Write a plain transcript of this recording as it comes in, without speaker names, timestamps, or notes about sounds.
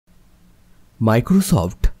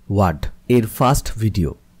Microsoft word এর first video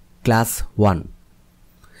class 1।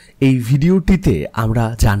 এই ভিডিওটিতে আমরা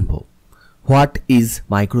জানব হোয়াট ইজ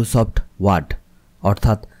মাইক্রোসফট ওয়ার্ড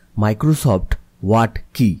অর্থাৎ মাইক্রোসফট ওয়ার্ড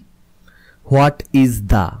কি, what is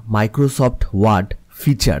the Microsoft word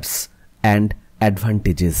features and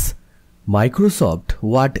advantages, Microsoft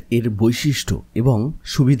word এর বৈশিষ্ট্য এবং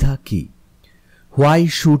সুবিধা কি, why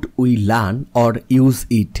should we learn or use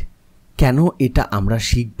it, কেন এটা আমরা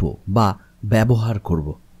শিখব বা ব্যবহার করব।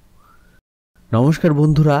 নমস্কার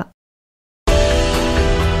বন্ধুরা,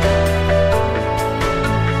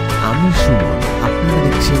 আমি সুমন, আপনারা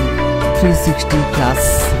দেখছেন 360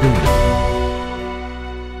 classroom.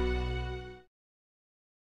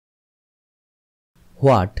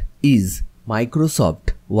 What is Microsoft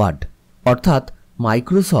word অর্থাৎ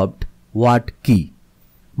মাইক্রোসফট ওয়ার্ড কি?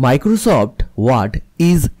 Microsoft word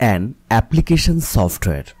is an application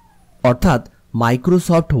software অর্থাৎ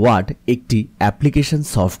মাইক্রোসফট ওয়ার্ড একটি অ্যাপ্লিকেশন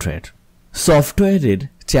সফটওয়্যার। সফটওয়্যারের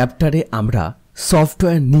চ্যাপ্টারে আমরা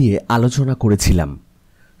সফটওয়্যার নিয়ে আলোচনা করেছিলাম।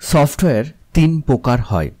 সফটওয়্যার 3 প্রকার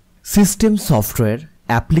হয়: সিস্টেম সফটওয়্যার,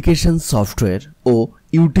 অ্যাপ্লিকেশন সফটওয়্যার ও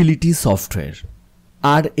ইউটিলিটি সফটওয়্যার।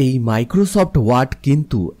 আর এই মাইক্রোসফট ওয়ার্ড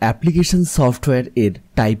কিন্তু অ্যাপ্লিকেশন সফটওয়্যার এর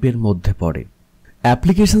টাইপের মধ্যে পড়ে।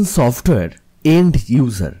 অ্যাপ্লিকেশন সফটওয়্যার এন্ড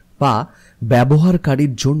ইউজার বা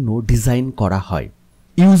ব্যবহারকারীর জন্য ডিজাইন করা হয়।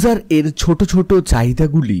 ইউজার এর ছোট ছোট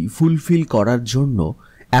চাহিদাগুলি ফুলফিল করার জন্য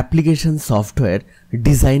অ্যাপ্লিকেশন সফটওয়্যার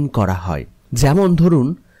ডিজাইন করা হয়। যেমন ধরুন,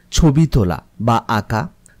 ছবি তোলা বা আঁকা,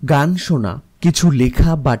 গান শোনা, কিছু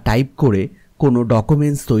লেখা বা টাইপ করে কোনো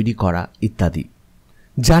ডকুমেন্টস তৈরি করা ইত্যাদি।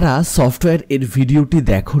 যারা সফটওয়্যার এর ভিডিওটি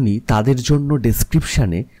দেখোনি তাদের জন্য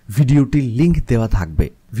ডেসক্রিপশানে ভিডিওটির লিঙ্ক দেওয়া থাকবে,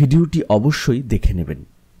 ভিডিওটি অবশ্যই দেখে নেবেন।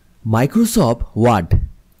 Microsoft word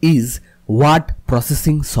is word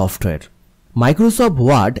processing software. Microsoft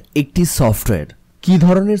word একটি সফটওয়্যার। কি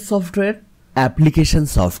ধরনের সফটওয়্যার? Application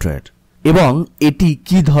software. এবং এটি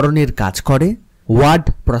কি ধরনের কাজ করে? ওয়ার্ড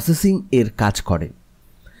প্রসেসিং এর কাজ করে।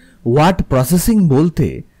 ওয়ার্ড প্রসেসিং বলতে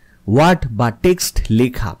ওয়ার্ড বা টেক্সট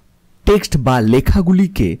লেখা, টেক্সট বা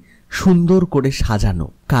লেখাগুলিকে সুন্দর করে সাজানো,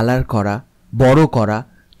 কালার করা, বড় করা,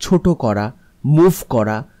 ছোট করা, মুভ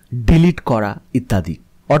করা, ডিলিট করা ইত্যাদি।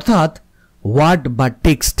 অর্থাৎ ওয়ার্ড বা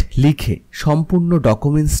টেক্সট লিখে সম্পূর্ণ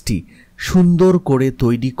ডকুমেন্টসটি সুন্দর করে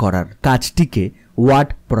তৈরি করার কাজটিকে ওয়ার্ড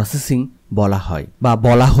প্রসেসিং বলা হয় বা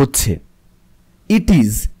বলা হচ্ছে। It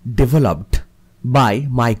is developed by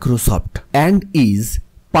Microsoft and is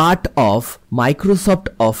part of Microsoft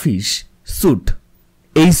office sweet.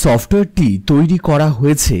 এই সফটওয়্যারটি তৈরি করা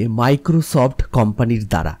হয়েছে মাইক্রোসফট কোম্পানির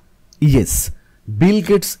দ্বারা। ইয়েস, বিল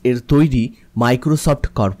গেটস এর তৈরি মাইক্রোসফট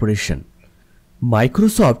কর্পোরেশন।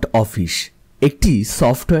 মাইক্রোসফট অফিস একটি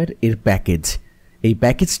সফটওয়্যার এর প্যাকেজ। এই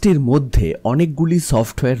প্যাকেজটির মধ্যে অনেকগুলি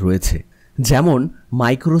সফটওয়্যার রয়েছে, যেমন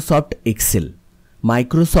Microsoft Excel,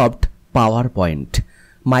 Microsoft power point,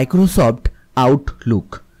 Microsoft Outlook,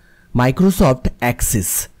 Microsoft access.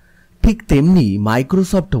 ঠিক তেমনি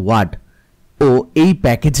মাইক্রোসফট ওয়ার্ড ও এই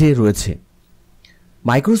প্যাকেজে রয়েছে।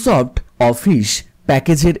 মাইক্রোসফট অফিস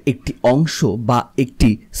প্যাকেজের একটি অংশ বা একটি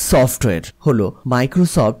সফটওয়্যার হল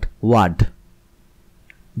Microsoft word.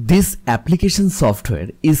 This application software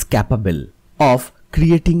is capable of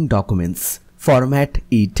creating documents, format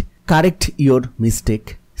it, correct your mistake,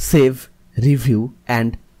 save, review and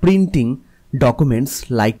printing documents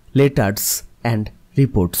like letters and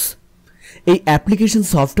reports. এই অ্যাপ্লিকেশন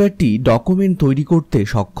সফটওয়্যারটি ডকুমেন্ট তৈরি করতে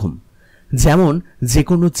সক্ষম। যেমন যে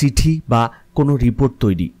কোনো চিঠি বা কোনো রিপোর্ট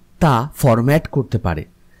তৈরি, তা ফরম্যাট করতে পারে।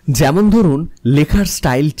 যেমন ধরুন, লেখার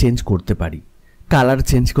স্টাইল চেঞ্জ করতে পারি, কালার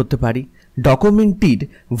চেঞ্জ করতে পারি, ডকুমেন্টটির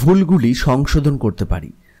ভুলগুলি সংশোধন করতে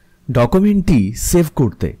পারি, ডকুমেন্টটি সেভ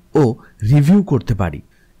করতে ও রিভিউ করতে পারি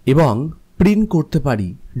এবং প্রিন্ট করতে পারি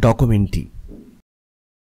ডকুমেন্টটি।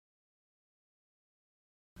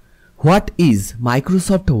 What is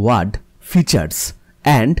Microsoft word features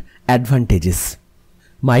and advantages?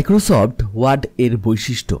 Microsoft word এর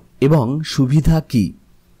বৈশিষ্ট্য এবং সুবিধা কি?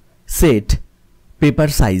 Set, paper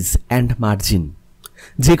size and margin.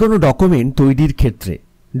 যে কোনো ডকুমেন্ট তৈরির ক্ষেত্রে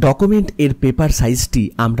ডকুমেন্ট এর পেপার সাইজটি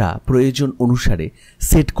আমরা প্রয়োজন অনুসারে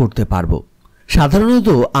সেট করতে পারব। সাধারণত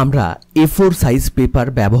আমরা A4 সাইজ পেপার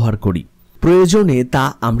ব্যবহার করি। প্রয়োজনে তা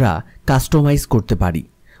আমরা কাস্টমাইজ করতে পারি,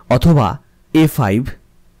 অথবা A5,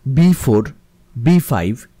 B4,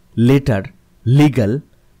 B5, letter, legal,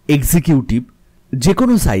 executive যে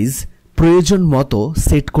কোনো সাইজ প্রয়োজন মতো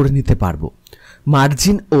সেট করে নিতে পারব।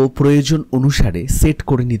 মার্জিন ও প্রয়োজন অনুসারে সেট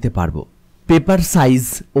করে নিতে পারব। পেপার সাইজ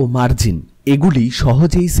ও মার্জিন এগুলি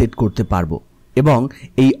সহজেই সেট করতে পারবো এবং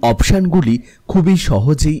এই অপশানগুলি খুবই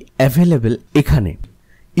সহজেই অ্যাভেলেবেল এখানে।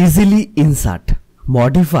 Easily insert,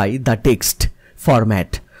 modify the text,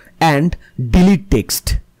 format and delete text.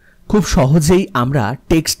 খুব সহজেই আমরা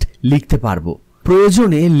টেক্সট লিখতে পারবো।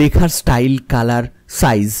 প্রয়োজনে লেখার স্টাইল, কালার,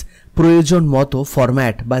 সাইজ প্রয়োজন মতো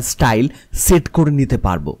ফরম্যাট বা স্টাইল সেট করে নিতে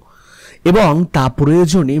পারবো এবং তা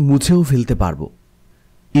প্রয়োজনে মুছেও ফেলতে পারবো।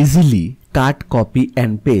 Easily cut, copy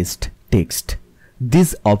and paste text. This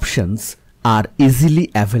options R easily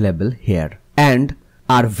available hair and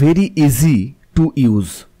are very easy to use.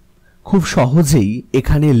 খুব সহজেই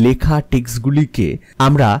এখানে লেখা টেক্সটগুলিকে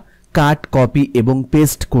আমরা কাট, কপি এবং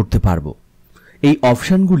পেস্ট করতে পারবো। এই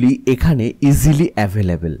অপশনগুলি এখানে ইজিলি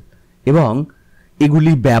অ্যাভেলেবল এবং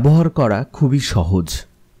এগুলি ব্যবহার করা খুবই সহজ।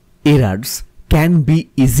 Errors can be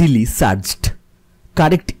easily searched.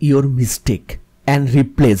 Correct your mistake and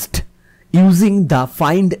replaced using the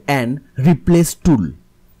find and replace টুল।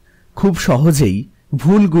 খুব সহজেই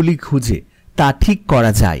ভুলগুলি খুঁজে তা ঠিক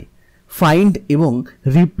করা যায় ফাইন্ড এবং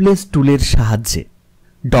রিপ্লেস টুলের সাহায্যে।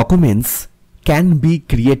 Documents can be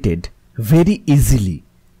created very easily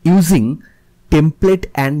using template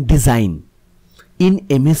and design in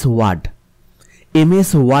MS word.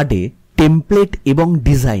 MS ওয়ার্ডে টেমপ্লেট এবং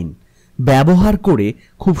ডিজাইন ব্যবহার করে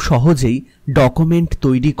খুব সহজেই ডকুমেন্ট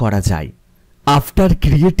তৈরি করা যায়। After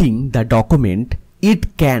creating the document it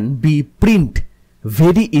can be print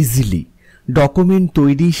very easily. Document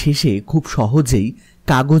তৈরি শেষে খুব সহজেই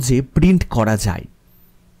কাগজে প্রিন্ট করা যায়।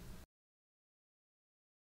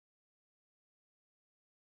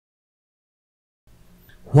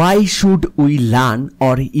 Why should we learn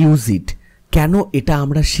or use it? কেন এটা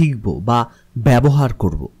আমরা শিখব বা ব্যবহার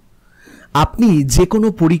করব? আপনি যে কোনো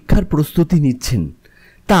পরীক্ষার প্রস্তুতি নিচ্ছেন,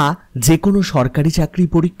 তা যে কোনো সরকারি চাকরি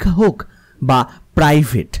পরীক্ষা হোক বা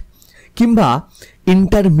প্রাইভেট কিংবা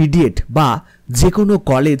ইন্টারমিডিয়েট বা যে কোনো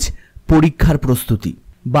কলেজ পরীক্ষার প্রস্তুতি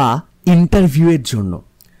বা ইন্টারভিউয়ের জন্য,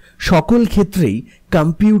 সকল ক্ষেত্রেই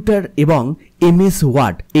কম্পিউটার এবং এমএস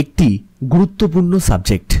ওয়ার্ড একটি গুরুত্বপূর্ণ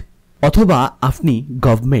সাবজেক্ট। অথবা আপনি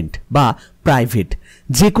গভর্নমেন্ট বা প্রাইভেট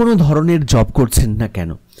যে কোনো ধরনের জব করছেন না কেন,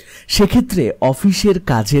 সেক্ষেত্রে অফিসের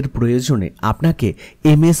কাজের প্রয়োজনে আপনাকে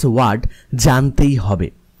এমএস ওয়ার্ড জানতেই হবে।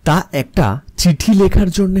 তা একটা চিঠি লেখার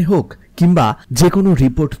জন্য হোক কিংবা যে কোনো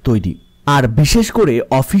রিপোর্ট তৈরি। আর বিশেষ করে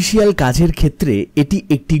অফিসিয়াল কাজের ক্ষেত্রে এটি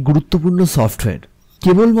একটি গুরুত্বপূর্ণ সফটওয়্যার।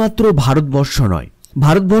 কেবলমাত্র ভারতবর্ষ নয়,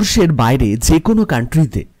 ভারতবর্ষের বাইরে যে কোনো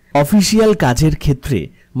কান্ট্রিতে অফিসিয়াল কাজের ক্ষেত্রে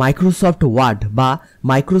মাইক্রোসফট ওয়ার্ড বা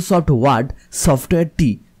মাইক্রোসফট ওয়ার্ড সফটওয়্যারটি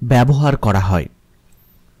ব্যবহার করা হয়।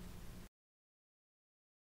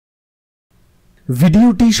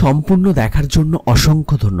 ভিডিওটি সম্পূর্ণ দেখার জন্য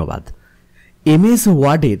অসংখ্য ধন্যবাদ। এমএস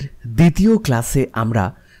ওয়ার্ডের দ্বিতীয় ক্লাসে আমরা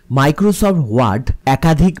মাইক্রোসফট ওয়ার্ড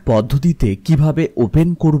একাধিক পদ্ধতিতে কিভাবে ওপেন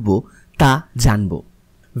করব তা জানব।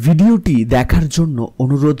 ভিডিওটি দেখার জন্য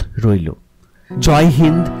অনুরোধ রইল। জয়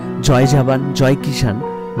হিন্দ, জয় জওয়ান, জয় কিষান,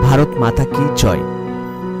 ভারত মাতা কি জয়।